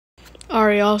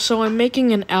Alright, y'all, so I'm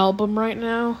making an album right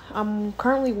now. I'm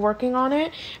currently working on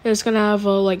it. It's gonna have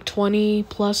like 20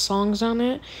 plus songs on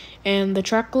it, and the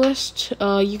track list,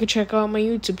 you can check out my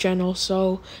YouTube channel.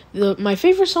 So my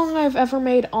favorite song I've ever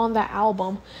made on the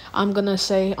album, I'm gonna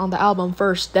say on the album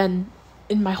first, then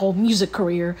in my whole music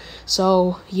career.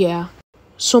 So yeah.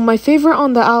 So my favorite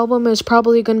on the album is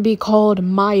probably gonna be called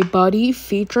My Buddy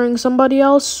featuring somebody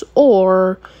else,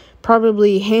 or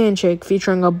probably Handshake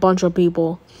featuring a bunch of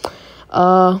people.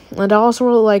 And I also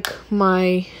really like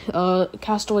my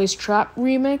Castaway's Trap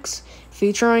remix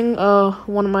featuring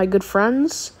one of my good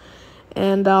friends.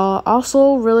 And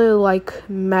also really like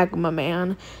Magma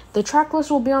Man. The track list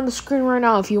will be on the screen right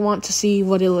now if you want to see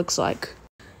what it looks like.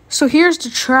 So here's the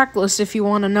track list if you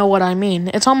want to know what I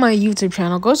mean. It's on my YouTube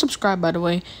channel. Go subscribe, by the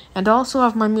way. And I also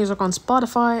have my music on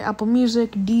Spotify, Apple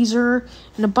Music, Deezer,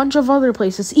 and a bunch of other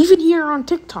places, even here on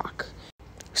TikTok.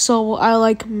 So I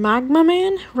like Magma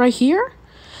Man right here.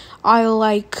 I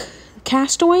like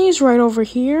Castaways right over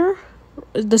here.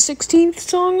 The 16th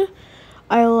song.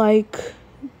 I like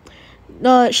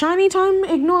Shiny Time.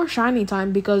 Ignore Shiny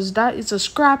Time because that is a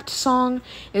scrapped song.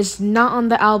 It's not on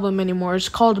the album anymore. It's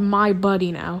called My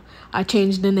Buddy now. I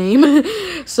changed the name.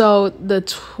 So the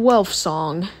 12th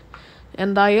song.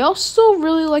 And I also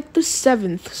really like the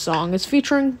 7th song. It's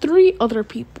featuring 3 other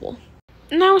people.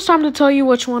 Now it's time to tell you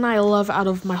which one I love out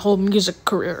of my whole music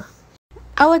career.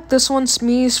 I like this one,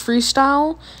 Smee's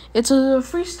Freestyle. It's a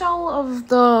freestyle of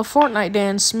the Fortnite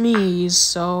dance, Smee's.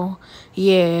 So,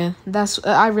 yeah,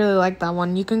 I really like that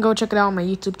one. You can go check it out on my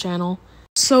YouTube channel.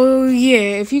 So,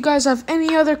 yeah, if you guys have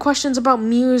any other questions about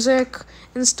music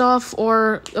and stuff,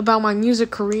 or about my music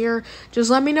career, just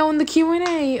let me know in the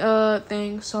Q&A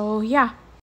thing. So, yeah.